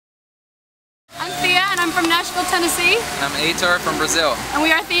I'm Thea and I'm from Nashville, Tennessee. And I'm Heitor from Brazil. And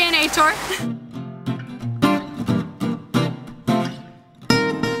we are Thea and Heitor.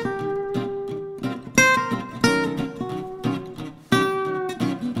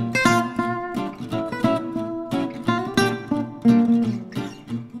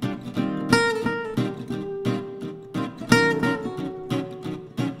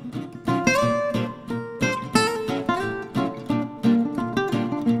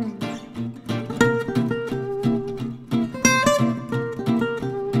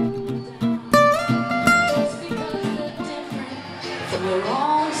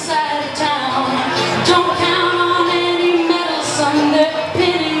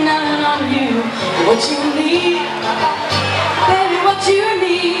 What you need, baby, what you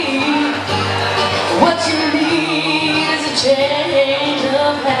need is a change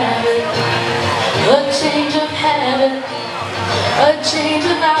of habit, a change of habit, a change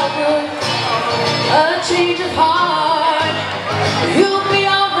of outlook, a change of heart. You'll be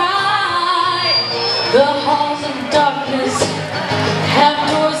alright. The halls of darkness have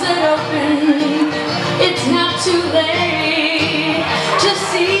doors that open. It's not too late to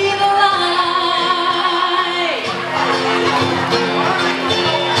see the light.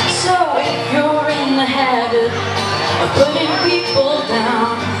 Of putting people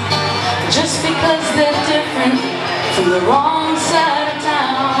down just because they're different from the wrong side of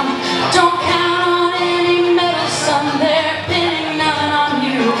town. Don't count on any medicine, they're pinning none on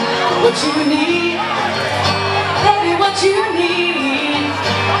you. What you need, baby, what you need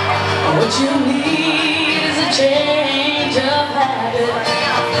is a change of habit,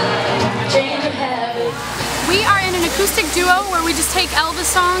 change of habit. We are in an acoustic duo where we just take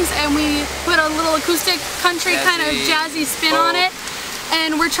Elvis songs and we put a little acoustic country kind of jazzy spin on it.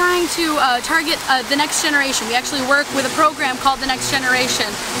 And we're trying to target the next generation. We actually work with a program called The Next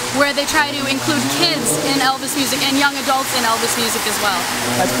Generation where they try to include kids in Elvis music and young adults in Elvis music as well.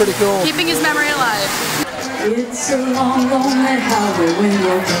 That's pretty cool. Keeping his memory alive. It's a long, lonely highway when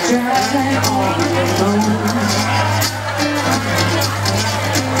you're driving all alone.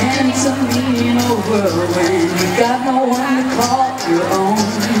 And it's a mean old world when you got no one to call your own.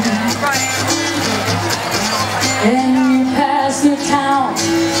 And you pass through town,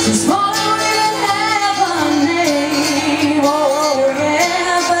 so small you even have a name. Oh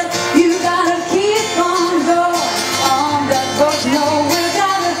yeah, but you gotta keep on going on that road. No, we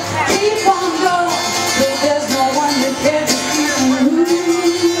gotta keep on going. But there's no one that cares to keep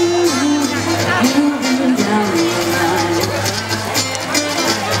moving down the line.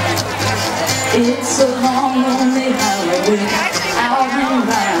 It's a long, lonely highway without him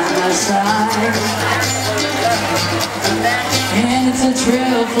by my side. And it's a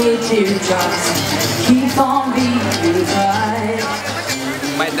trail full of teardrops. Keep on being bright.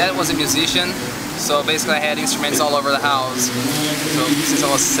 My dad was a musician, so basically I had instruments all over the house. So since I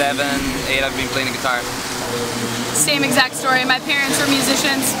was 7, 8, I've been playing the guitar. Same exact story. My parents were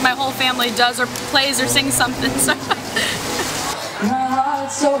musicians. My whole family does or plays or sings something. So. My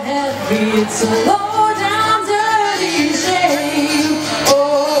heart's so heavy, it's a low down dirty shame.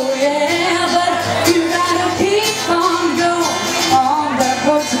 Oh yeah, but you gotta keep on going on that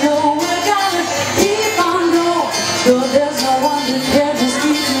road to nowhere. Gotta keep on going, though there's no one to care. Just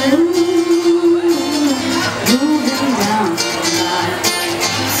keep moving down the line.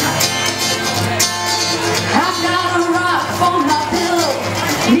 I've got a rock for my pillow,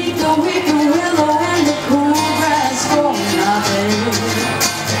 neath the weeping willow and the cool grass for my bed.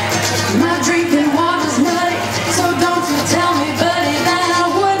 My drinking water's muddy, so don't you tell me, buddy, that I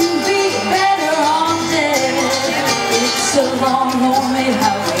wouldn't be better off dead. It's a long, lonely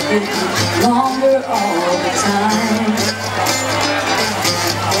highway, getting longer all the time.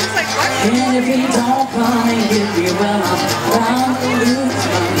 And if he don't come and get me, well, I'm bound to lose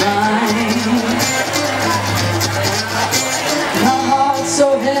my mind. My heart's so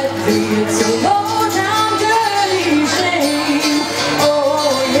heavy, it's a low down dirty shame. Oh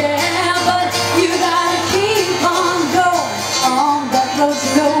yeah, but you gotta keep on going on that road to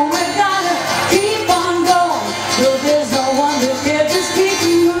nowhere. Gotta keep on going, though there's no one to care. Just keep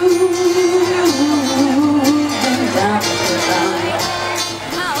moving down the line.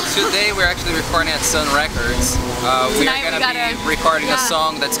 Today we're actually recording at Sun Records. We are going to be recording a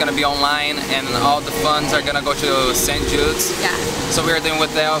song that's going to be online, and all the funds are going to go to St. Jude's. Yeah. So we're doing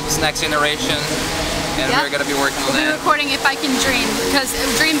with the Elvis Next Generation, and we're going to be working on that. We're recording If I Can Dream, because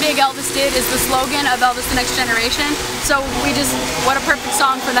Dream Big Elvis Did is the slogan of Elvis the Next Generation. So we just, what a perfect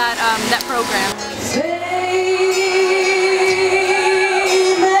song for that, that program.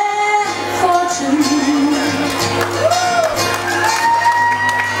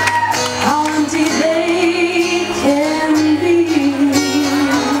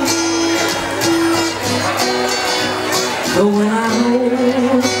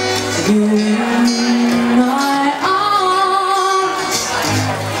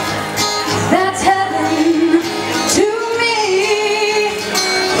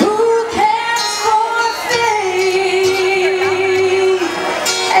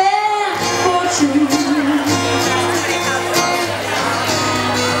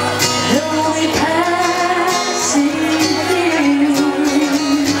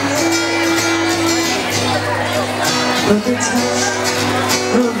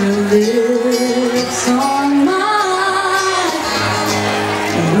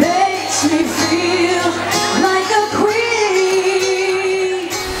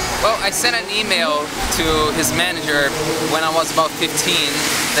 I sent an email to his manager when I was about 15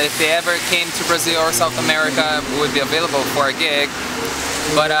 that if they ever came to Brazil or South America, we would be available for a gig,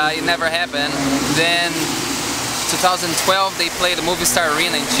 but it never happened. Then 2012 they played the Movie Star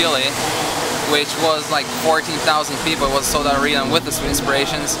Arena in Chile, which was like 14,000 people. It was a sold out arena with the Sweet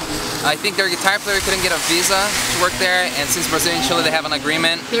Inspirations. I think their guitar player couldn't get a visa to work there, and since Brazil and Chile they have an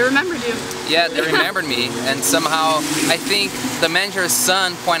agreement. They remembered you. Yeah, they remembered me, and somehow I think the manager's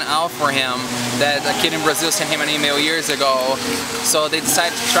son pointed out for him that a kid in Brazil sent him an email years ago, so they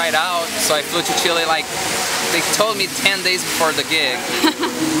decided to try it out. So I flew to Chile, like, they told me 10 days before the gig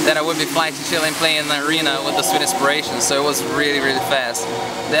that I would be flying to Chile and playing in the arena with the Sweet Inspirations, so it was really, really fast.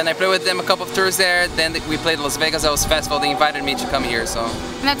 Then I played with them a couple of tours there, then we played Las Vegas Elvis Festival, they invited me to come here, so.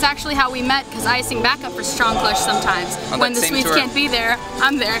 And that's actually how we met, because I sing backup for Strong Clutch sometimes. When the Sweets can't be there,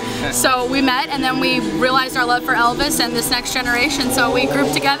 I'm there. So we met, and then we realized our love for Elvis and this next generation, so we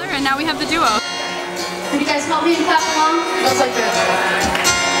grouped together, and now we have the duo. Can you guys help me and clap along? It goes like this.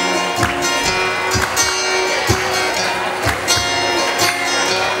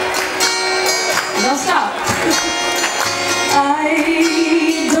 Don't stop. I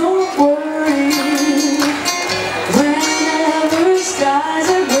don't worry whenever skies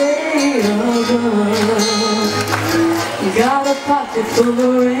are gray above. Got a pocket full of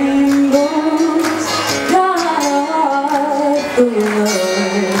rainbows, got a heart full of love.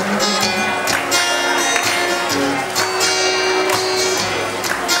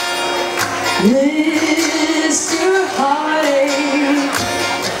 Mr. Heartache,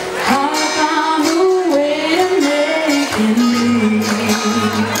 I found a way to make it me.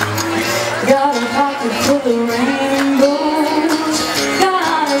 Got a pocket full of rainbows,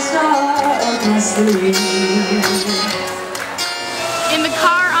 got a star up my sleeve. In the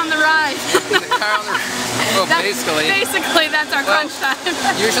car on the ride. In the car on the ride. Well, basically that's our crunch time.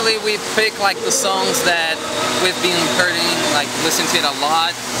 Usually we pick like the songs that we've been listening to it a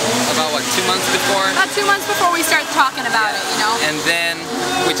lot, about what, 2 months before? About 2 months before we start talking about it, you know? And then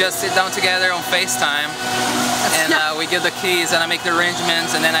we just sit down together on FaceTime, and we give the keys and I make the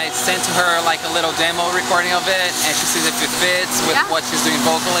arrangements, and then I send to her like a little demo recording of it, and she sees if it fits with what she's doing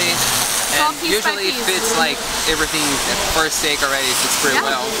vocally. And usually it fits like everything at first take already, fits pretty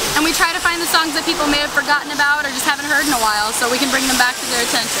well. And we try to find the songs that people may have forgotten about or just haven't heard in a while, so we can bring them back to their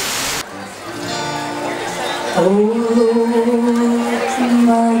attention. Oh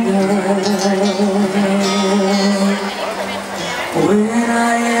my God, when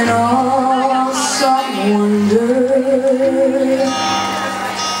I in awesome wonder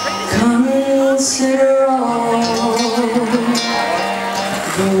consider all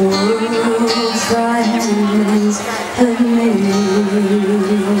the worlds thy hands have made,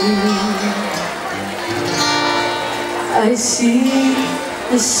 I see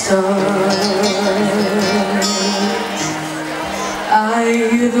the stars, I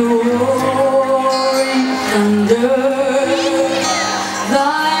hear the roaring thunder,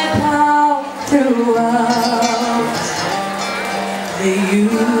 thy power throughout the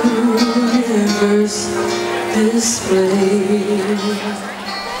universe displayed.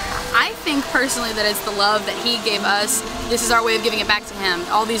 I think personally that it's the love that he gave us. This is our way of giving it back to him.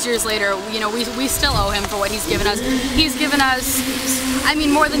 All these years later, you know, we still owe him for what he's given us. He's given us, I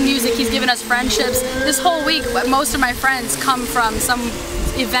mean, more than music, he's given us friendships. This whole week, most of my friends come from some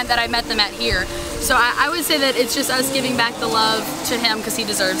event that I met them at here. So I would say that it's just us giving back the love to him because he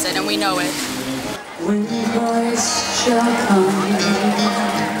deserves it and we know it. When Christ shall come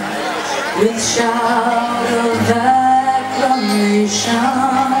with shout of acclamation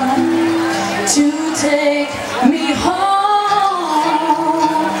to take me home,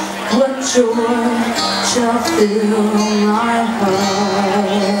 what joy shall fill my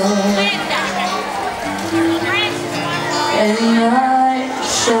heart, and I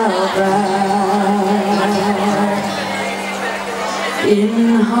shall bow in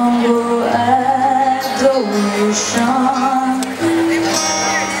humble adoration,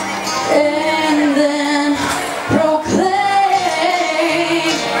 and then proclaim,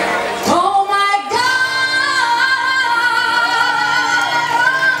 oh my God,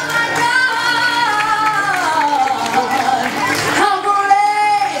 how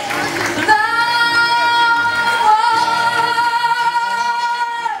great thou art.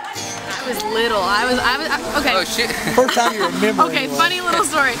 I was little. Okay. Oh shit. First time you remember. Okay, funny little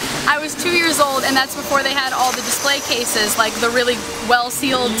story. I was 2 years old, and that's before they had all the display cases, like the really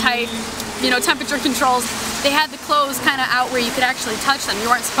well-sealed type, you know, temperature controls. They had the clothes kind of out where you could actually touch them. You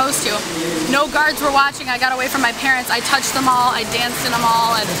weren't supposed to. No guards were watching. I got away from my parents. I touched them all. I danced in them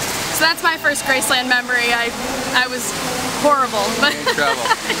all, and So that's my first Graceland memory. I was horrible. But in trouble.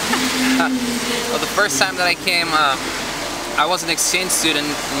 Well, the first time that I came, I was an exchange student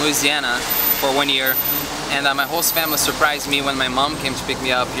in Louisiana for 1 year, and my host family surprised me when my mom came to pick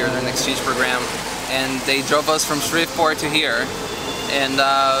me up here in an exchange program, and they drove us from Shreveport to here, and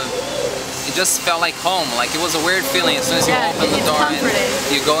it just felt like home. Like, it was a weird feeling as soon as you open the door and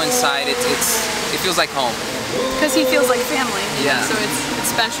you go inside. It feels like home. Because he feels like family. Yeah. So it's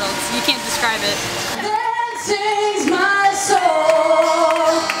special. You can't describe it. Then sings my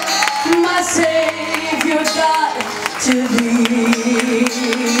soul, my Savior God, to thee.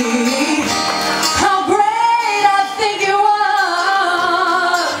 How great I think you are,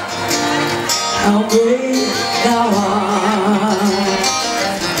 how great thou art.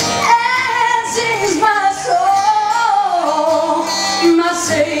 And sings my soul, my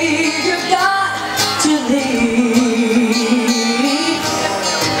Savior God, to thee.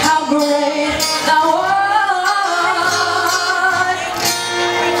 How great thou art,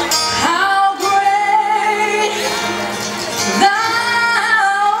 how great thou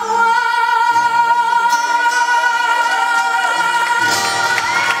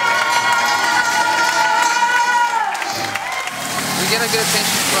We get a good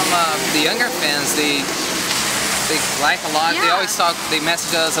attention from the younger fans. They like a lot. Yeah. They always talk. They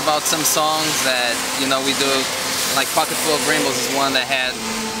message us about some songs that we do. Like Pocket Full of Rainbows is one that had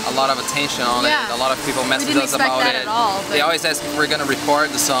a lot of attention on it. A lot of people message us about it. At all, they always ask if we're gonna record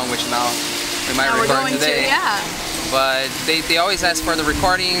the song, which now we might record today. But they always ask for the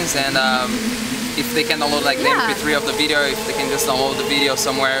recordings and if they can download like the MP3 of the video, if they can just download the video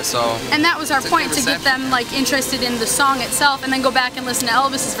somewhere. So and that was our point, to get them like interested in the song itself, and then go back and listen to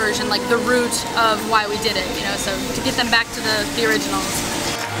Elvis's version, like the root of why we did it. So to get them back to the originals.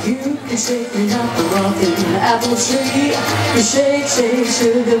 You can shake me up the walking apple tree. You shake, shake,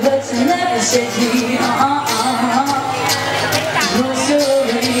 sugar, but you never shake me.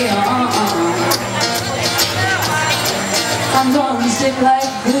 Grocery, I'm gonna stick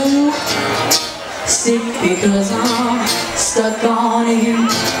like glue. Stick because I'm stuck on you.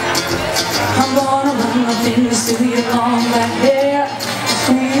 I'm gonna run my fingers through your long black hair,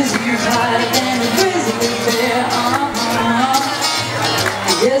 squeeze you tight and a grizzly bear.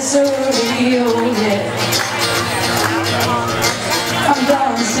 Yes, sir, oh yeah. I'm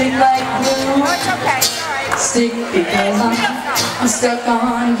gonna stick like glue. Oh, it's okay. Alright. Stick because I'm stuck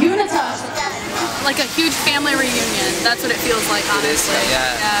on you, Natasha. Like a huge family reunion. That's what it feels like, honestly. It is,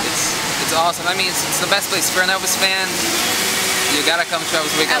 yeah. It's awesome. I mean, it's the best place. If you're an Elvis fan, you gotta come to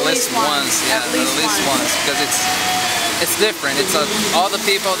Elvis Week at least once. Yeah, at least once, because it's different. It's all the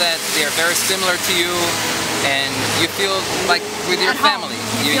people that they're very similar to you, and you feel like with your family.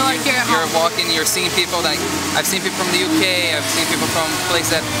 You feel like you're walking, you're seeing people. Like, I've seen people from the UK, I've seen people from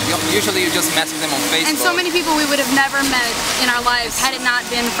places that usually you just message them on Facebook. And so many people we would have never met in our lives had it not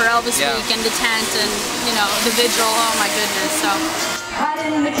been for Elvis Week and the tent and the vigil. Oh my goodness. So hide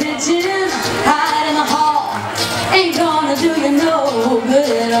in the kitchen, hide in the hall, ain't gonna do you no good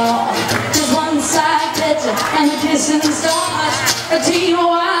at all. Just one side picture and the kissing stars. A team of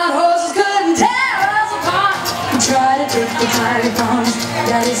wild horses couldn't tear us apart. We try to take the tiger from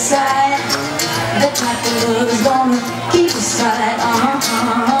daddy's side. That type of love is gonna keep us tight.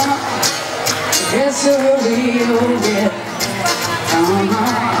 Yes, sir, oh yeah.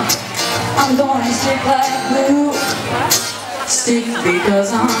 I'm gonna stick like glue. Stick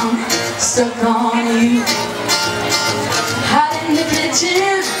because I'm stuck on you. Hide in the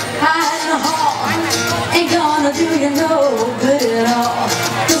kitchen, hide in the hall, ain't gonna do you no good at all.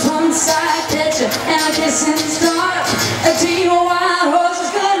 Cause one side picture and a kissing start. A team of wild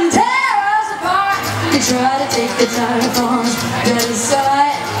horses couldn't tear us apart. You try to take the tiger from us, the other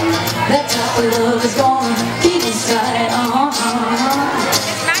side. That type of love is gonna keep us tight.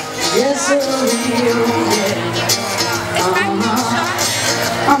 Yes, sir, yeah.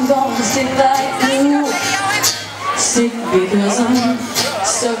 I'm gonna stick like glue. Stick because I'm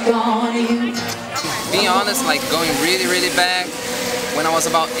stuck on you. Being honest, like going really back, when I was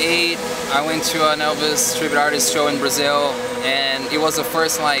about 8, I went to an Elvis tribute artist show in Brazil, and it was the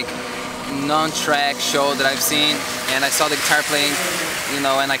first like non-track show that I've seen, and I saw the guitar playing,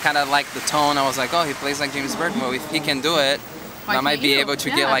 and I kind of liked the tone. I was like, oh, he plays like James Burke. Well, if he can do it, I might be able to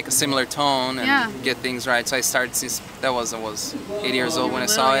get like a similar tone and get things right. So I started since I was 8 years old when I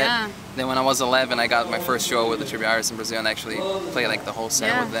saw it. Then when I was 11, I got my first show with the tribute artists in Brazil and actually played like the whole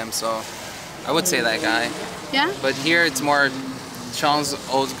set with them. So I would say that guy. Yeah. But here it's more Sean's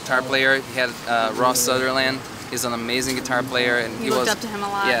old guitar player. He had Ross Sutherland. He's an amazing guitar player, and you looked up to him a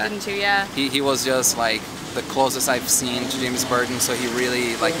lot, didn't you? Yeah. He was just like the closest I've seen to James Burton, so he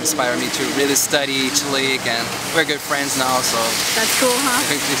really like inspired me to really study each lick, and we're good friends now, so that's cool, huh?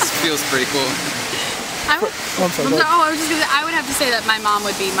 It just feels pretty cool. I would have to say that my mom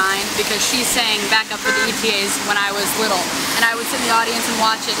would be mine, because she sang backup for the ETAs when I was little, and I would sit in the audience and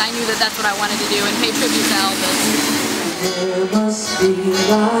watch it, and I knew that that's what I wanted to do and pay tribute to Elvis. There must be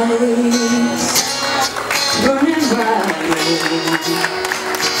lights burning brightly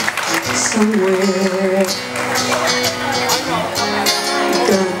somewhere.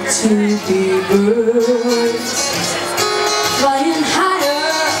 Got to be birds flying higher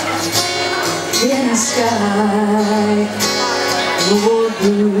in the sky, more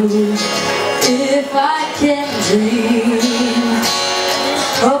blue. If I can dream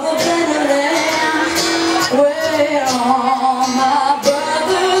of a better land where all my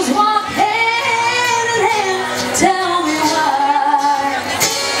brothers walk hand in hand, tell me why,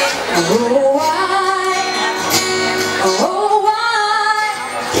 oh why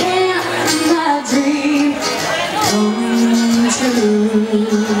can't my dream come true?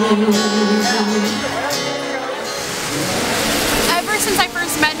 Ever since I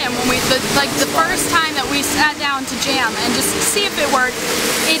first met him, when the first time that we sat down to jam and just see if it worked,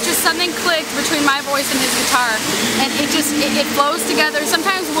 it just something clicked between my voice and his guitar, and it flows together.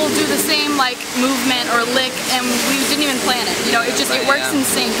 Sometimes we'll do the same like movement or lick, and we didn't even plan it. You know, it works in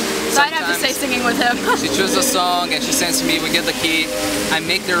sync. So I'd have to say singing with him. She chooses a song and she sends to me. We get the key. I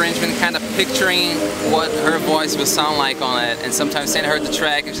make the arrangement, kind of picturing what her voice will sound like on it, and sometimes send her the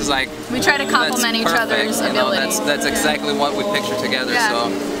track, and she's like, we try to complement each other's ability. That's exactly what we picture together. Yeah.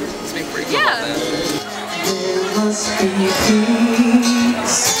 So it's been pretty cool. Yeah. There must be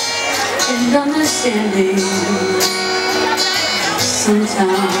peace and understanding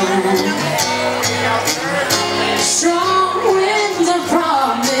sometimes. Strong winds of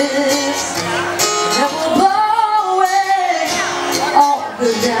promise that will blow away all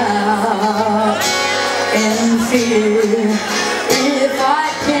the doubt and fear. If I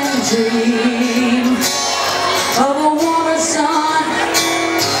can dream of a warmer sun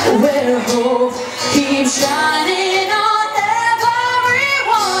where hope keeps shining on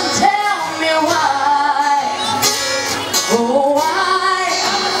everyone, tell me why, oh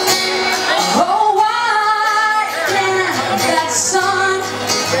why can't that sun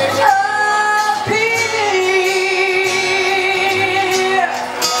appear?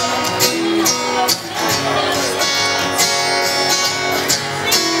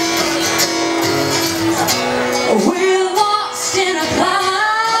 We're lost in a cloud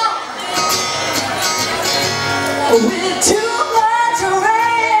with too much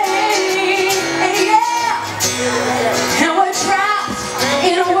rain, yeah, and we're trapped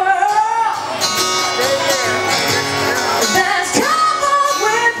in a world that's covered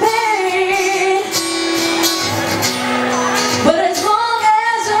with pain. But as long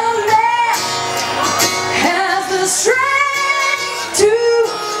as a man has the strength to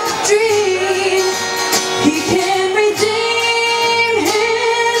dream, he can redeem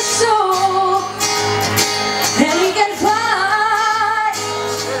his soul, and he can fly.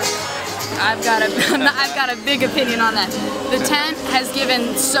 I've got a big opinion on that. The tent has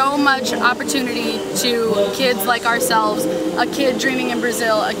given so much opportunity to kids like ourselves, a kid dreaming in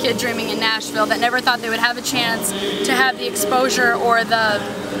Brazil, a kid dreaming in Nashville, that never thought they would have a chance to have the exposure or the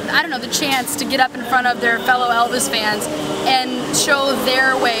chance to get up in front of their fellow Elvis fans and show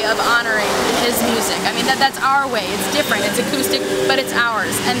their way of honoring his music. I mean, that's our way. It's different. It's acoustic, but it's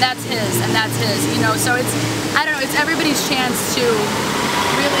ours, and that's his, and that's his. You know, so it's everybody's chance to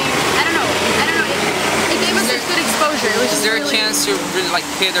really, I don't know. It gave us a good exposure. It was just Is there really, a chance to really like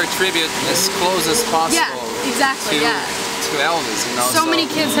pay their tribute as close as possible? Yeah, exactly. To Elvis, you know. So many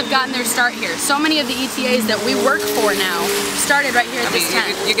kids have gotten their start here. So many of the ETAs that we work for now started right here at this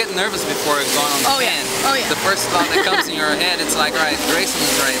tent. You get nervous before going on the tent. Oh yeah. The first thought that comes in your head, it's like, all right,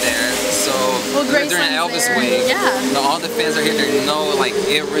 Graceland's right there. So during Elvis week, all the fans are here. They know like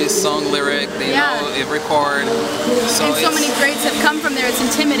every song lyric. They know every chord. So many greats have come from there. It's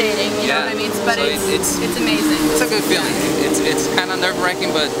intimidating. You know what I mean? But it's amazing. It's a good feeling. It's kind of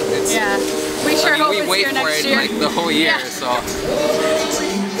nerve-wracking, but it's. Yeah. We sure hope we it's wait here for next it year. like the whole year. So.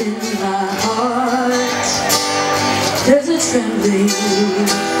 In my heart, there's a trembling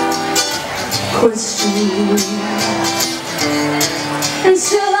question, and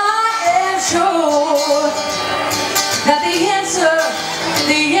still I am sure that the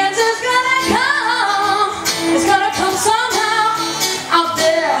answer's gonna come. It's gonna come somehow out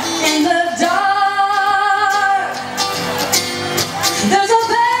there in the dark. There's a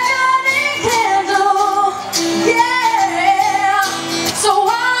burning candle, yeah. So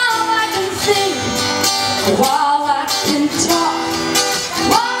while I can think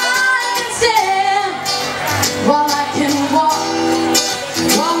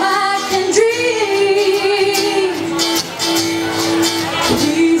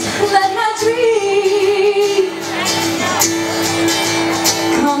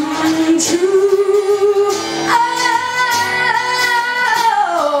true. Oh,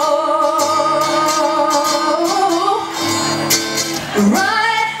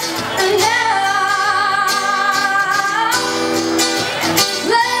 right now,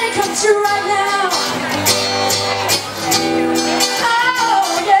 let it come true right now.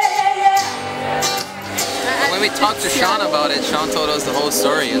 Oh, yeah. When we talked to Sean about it, Sean told us the whole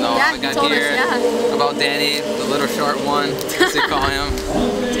story, you know. Yeah, we he got told us, here yeah. about Danny, the little short one, as they call him.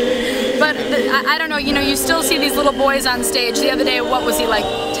 But I don't know, you know, you still see these little boys on stage. The other day, what was he, like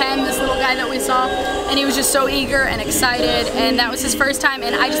 10, this little guy that we saw? And he was just so eager and excited, and that was his first time,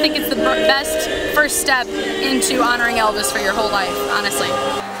 and I just think it's the best first step into honoring Elvis for your whole life, honestly.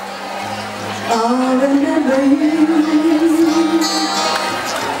 I'll remember you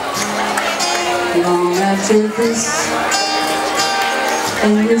long after this,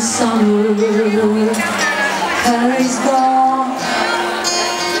 and your summer has gone.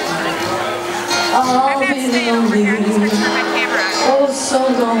 I'll be lonely, oh so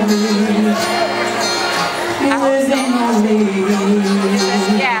lonely, living on me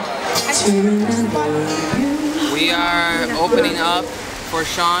to remember you. We are opening up for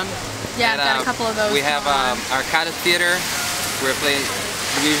Sean. Yeah, I've got a couple of those. We have Arcada Theater. We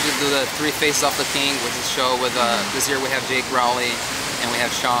usually do the Three Faces of the King, which is a show with, this year we have Jake Rowley and we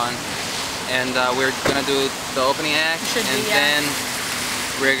have Sean. And we're gonna do the opening act, then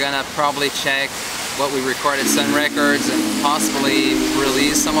we're gonna probably check what we recorded Sun Records and possibly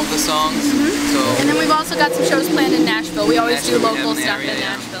release some of the songs. So, and then we've also got some shows planned in Nashville. We always do local stuff in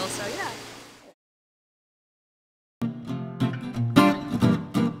yeah. Nashville. So